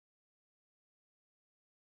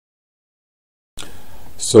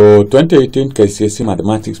So 2018 KCSE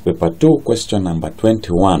Mathematics Paper 2, question number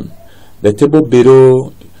 21. The table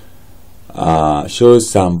below shows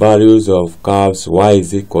some values of curves y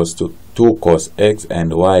is equals to 2 cos x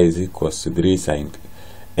and y is equals to 3 sin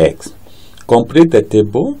x. Complete the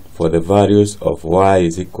table for the values of y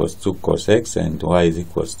is equals to 2 cos x and y is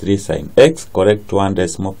equals to 3 sin x. Correct one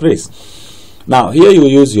decimal place. Now here you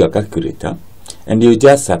use your calculator and you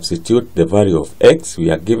just substitute the value of x. We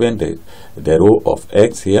are given the row of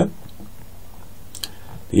x here.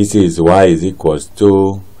 This is y is equals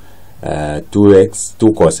to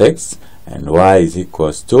 2 cos x and y is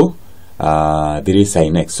equals to 3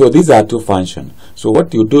 sin x. So these are two functions. So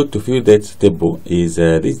what you do to fill that table is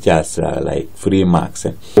this just like 3 marks.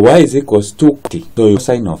 Y is equals to 30. So you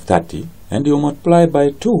sine of 30 and you multiply by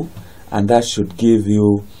 2 and that should give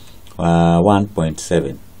you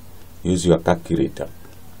 1.7. Use your calculator.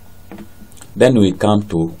 Then we come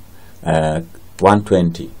to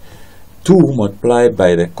 120. 2 multiplied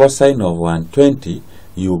by the cosine of 120,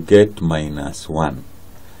 you get minus 1.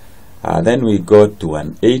 Then we go to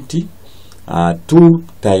 180. 2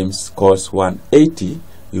 times cos 180,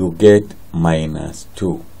 you get minus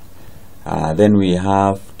 2. Then we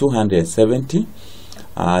have 270.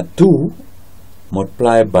 2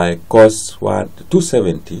 multiplied by cos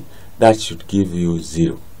 270, that should give you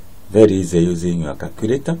 0. Very easy using your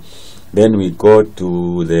calculator. Then we go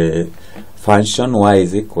to the function y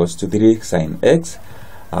is equals to 3 sin x.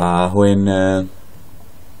 When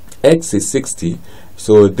x is 60,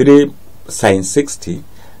 so 3 sin 60,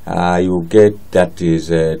 you get that is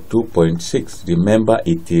 2.6. Remember,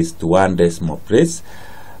 it is to 1 decimal place.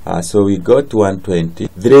 So we go to 120.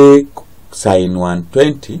 3 sin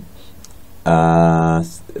 120,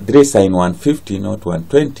 3 sin 150, not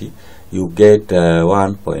 120. You get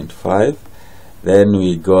 1.5. Then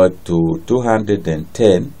we go to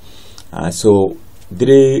 210. So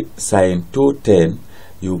 3 sin 210,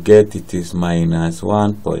 you get it is minus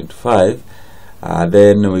 1.5.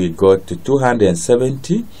 Then we go to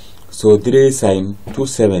 270. So 3 sin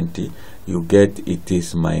 270, you get it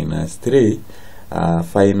is minus 3.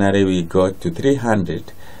 Finally we go to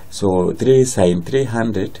 300. So 3 sin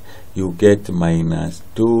 300, you get minus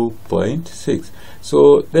 2.6.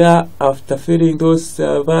 So there, after filling those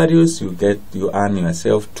values, you earn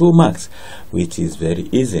yourself 2 marks, which is very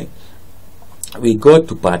easy. We go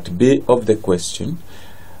to part B of the question.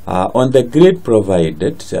 On the grid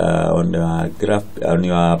provided on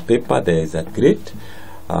your paper, there is a grid.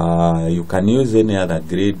 You can use any other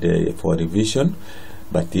grid for revision,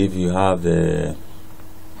 but if you have the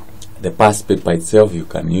past paper itself, you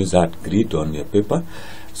can use that grid on your paper.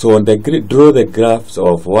 So on the grid, draw the graphs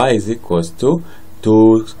of y is equals to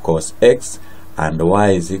 2 cos x and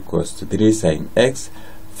y is equals to 3 sin x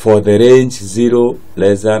for the range 0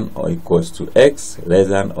 less than or equals to x less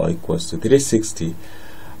than or equals to 360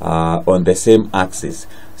 on the same axis.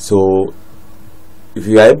 So if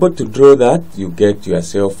you are able to draw that, you get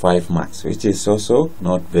yourself 5 marks, which is also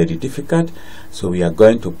not very difficult. So we are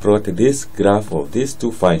going to plot this graph of these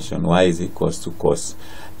two functions, y is equals to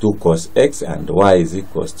 2 cos x and y is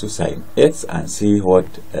equals to sin x, and see what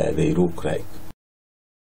they look like.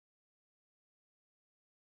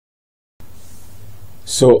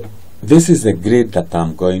 So this is the grid that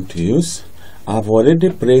I'm going to use. I've already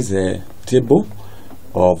placed a table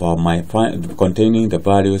of containing the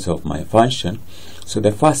values of my function. So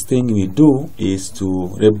the first thing we do is to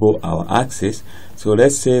label our axis. So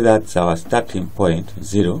let's say that's our starting point,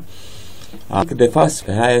 0. The first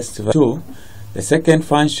highest value 2. The second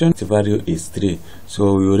function value is 3.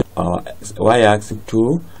 So we will our y-axis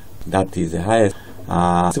 2, that is the highest.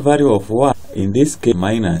 Value of y, in this case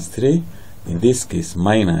minus 3, in this case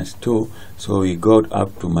minus 2. So we go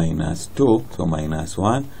up to minus 2. So minus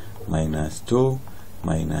 1, minus 2,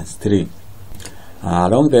 minus 3.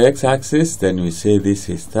 Along the x-axis, then we say this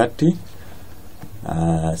is 30,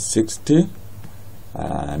 60,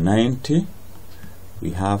 90,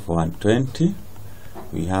 we have 120,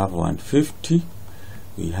 we have 150,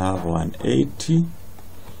 we have 180,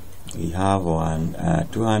 we have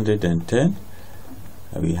 210,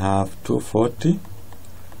 we have 240,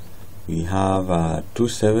 we have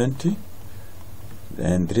 270,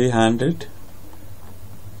 then 300,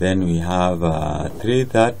 then we have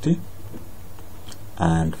 330,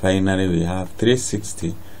 and finally we have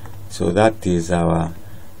 360. So that is our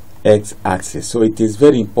x-axis. So it is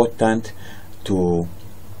very important to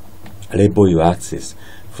label your axis.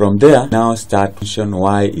 From there, now start function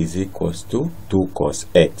y is equals to 2 cos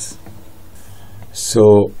x.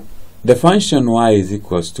 So the function y is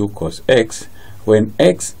equals to 2 cos x, when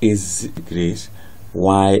x is degrees,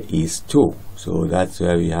 y is 2. So that's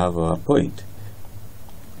where we have our point.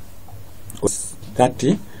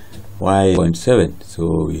 30, y 0.7,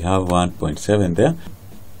 so we have 1.7 there.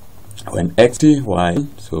 When x is y,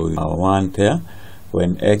 so we have 1 there.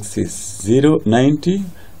 When x is 0, 90,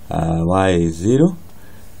 y is 0.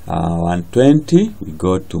 120, we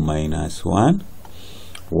go to minus 1.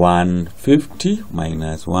 150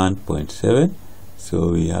 minus 1.7,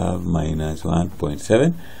 so we have minus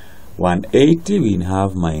 1.7. 180, we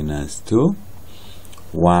have minus 2.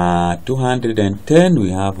 210,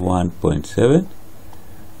 we have 1.7.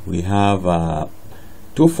 We have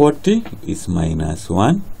 240 is minus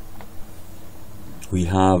 1. We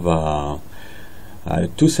have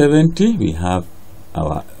 270, we have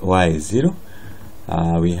our y is 0.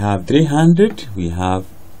 We have 300, we have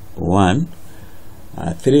 1.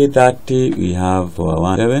 330, we have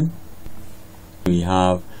 17. We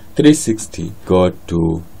have 360, go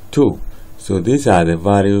to 2. So these are the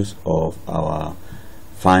values of our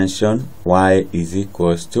function y is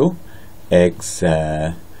equals to x,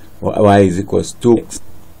 y is equals to x.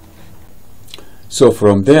 So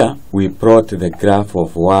from there, we plot the graph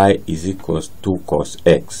of y is equals to 2 cos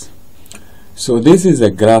x. So this is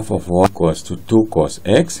a graph of y equals to 2 cos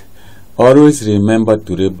x. Always remember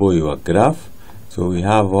to label your graph. So we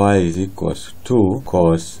have y is equals to 2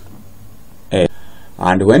 cos x.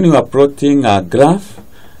 And when you are plotting a graph,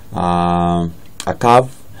 a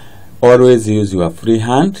curve, always use your free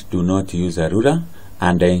hand. Do not use a ruler.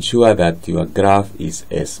 And ensure that your graph is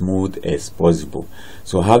as smooth as possible.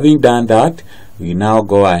 So having done that, we now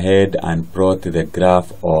go ahead and plot the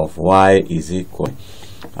graph of y is equal to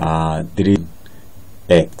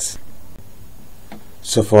 3x.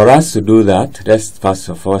 So for us to do that, let's first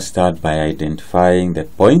of all start by identifying the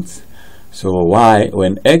points. So y,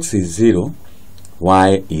 when x is 0,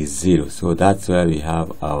 y is 0. So that's where we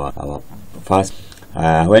have our first.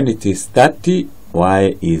 When it is 30,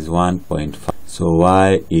 y is 1.5. So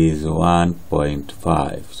y is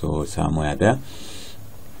 1.5. So somewhere there.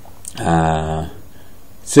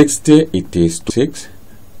 60, it is 6.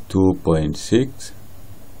 2.6.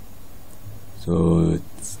 So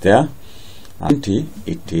it's there. 20,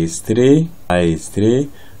 it is 3. Y is 3.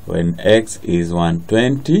 When x is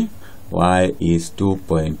 120, y is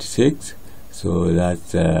 2.6. So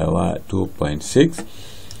that's 2.6.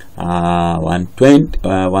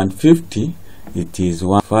 150, it is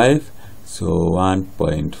 1.5. So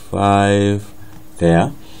 1.5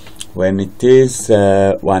 there. When it is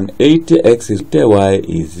 180, x is 0, y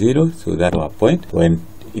is 0. So that's our point. When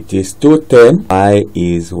it is 210, y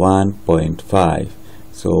is 1.5.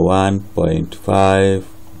 So 1.5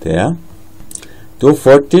 there.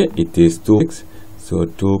 240, it is 2.6. So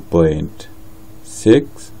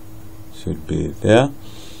 2.6 should be there.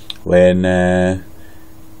 When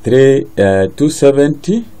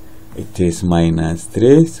 270, it is minus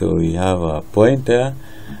 3. So we have a point there.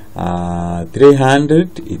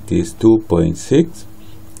 300, it is 2.6.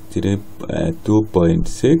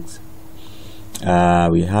 2.6.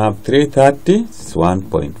 We have 330, it's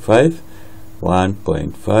 1.5.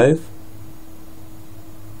 1.5.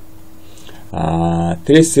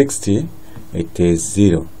 360, it is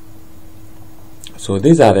 0. So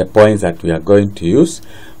these are the points that we are going to use.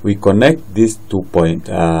 We connect these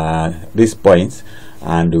these points,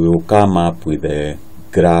 and we will come up with a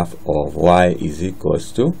graph of y is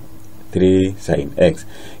equals to 3 sin x.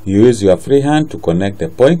 You use your free hand to connect the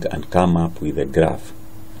point and come up with a graph.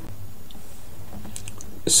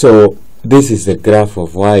 So this is the graph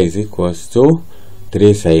of y is equals to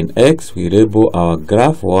 3 sin x. We label our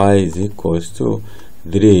graph y is equals to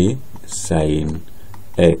 3 sin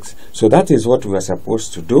x. So that is what we are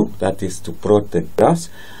supposed to do. That is to plot the graphs.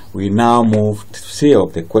 We now move to C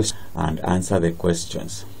of the question and answer the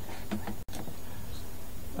questions.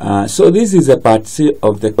 So this is a part C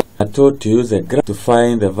of the question. Told to use a graph to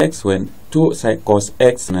find the x when 2 sin cos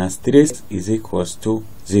x minus 3 is equals to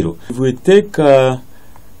 0. If we take 3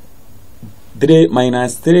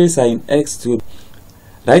 minus 3 sin x to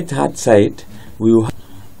right hand side, we will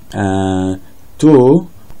have 2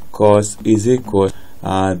 cos is equal to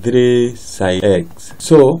 3 sin x.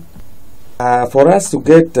 So for us to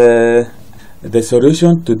get the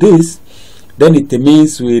solution to this, then it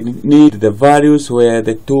means we need the values where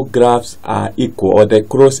the two graphs are equal or they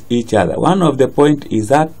cross each other. One of the point is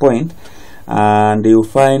that point, and you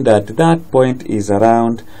find that that point is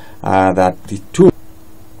around 32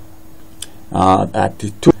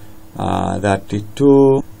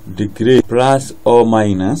 degrees plus or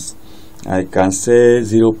minus, I can say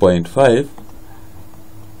 0.5,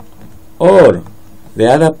 or the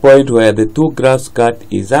other point where the two graphs cut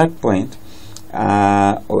is that point.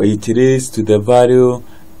 It is to the value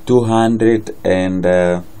 200 and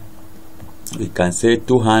we can say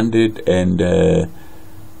 200 and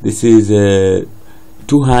this is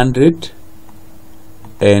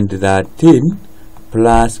 213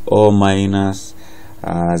 plus or minus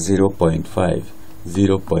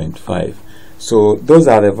 0.5. So those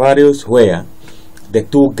are the values where the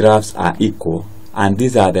two graphs are equal, and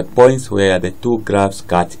these are the points where the two graphs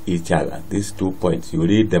cut each other. These 2 points, you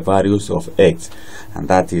read the values of x, and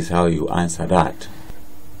that is how you answer that.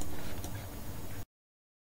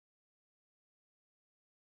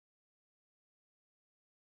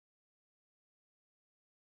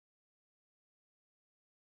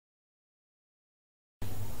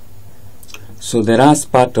 So the last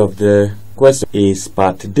part of the question is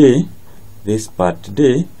part D. This part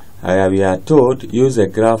D, we are told use a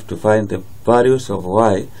graph to find the values of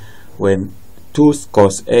y when 2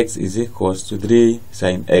 cos x is equals to 3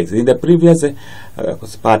 sin x. In the previous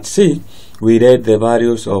part C, we read the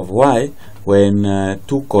values of y when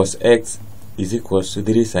 2 cos x is equals to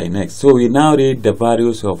 3 sin x. So we now read the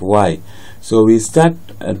values of y. So we start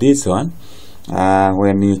this one.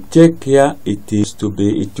 When you check here, it is to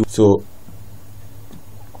be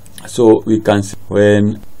so we can see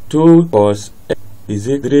when 2 cos x is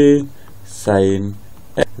equal to 3 sin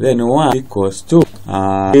x, then 1 equals 2.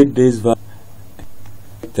 This value,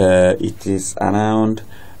 it is around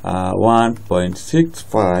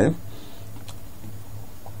 1.65.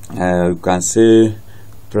 You can say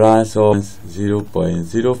plus or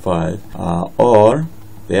 0.05, or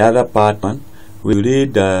the other part one, we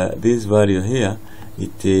read this value here,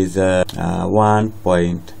 it is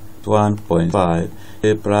 1.5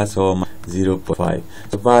 plus or 0.5.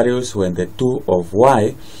 The values when the two of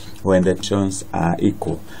y, when the functions are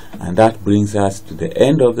equal. And that brings us to the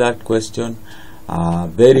end of that question.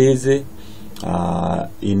 Very easy.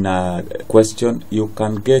 In a question you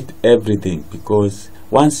can get everything, because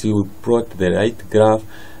once you plot the right graph,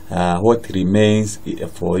 what remains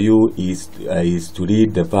for you is to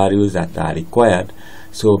read the values that are required.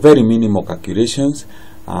 So very minimal calculations.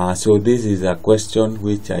 So this is a question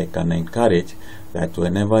which I can encourage, that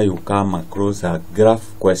whenever you come across a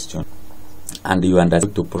graph question and you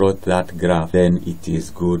understand to plot that graph, then it is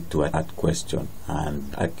good to that question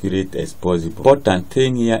and accurate as possible. Important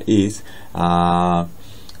thing here is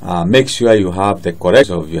make sure you have the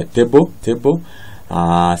correction of your table.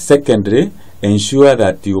 Secondly, ensure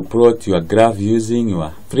that you plot your graph using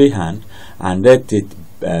your freehand and let it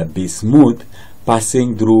be smooth,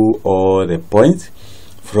 passing through all the points.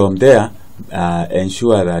 From there,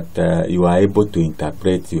 ensure that you are able to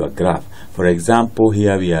interpret your graph. For example,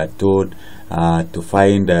 here we are told to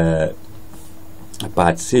find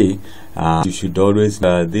part C, you should always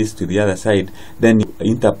this to the other side, then you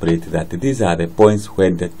interpret that these are the points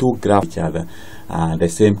when the two graph each other. The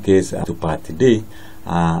same case to part D,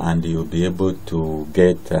 and you'll be able to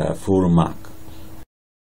get full mark.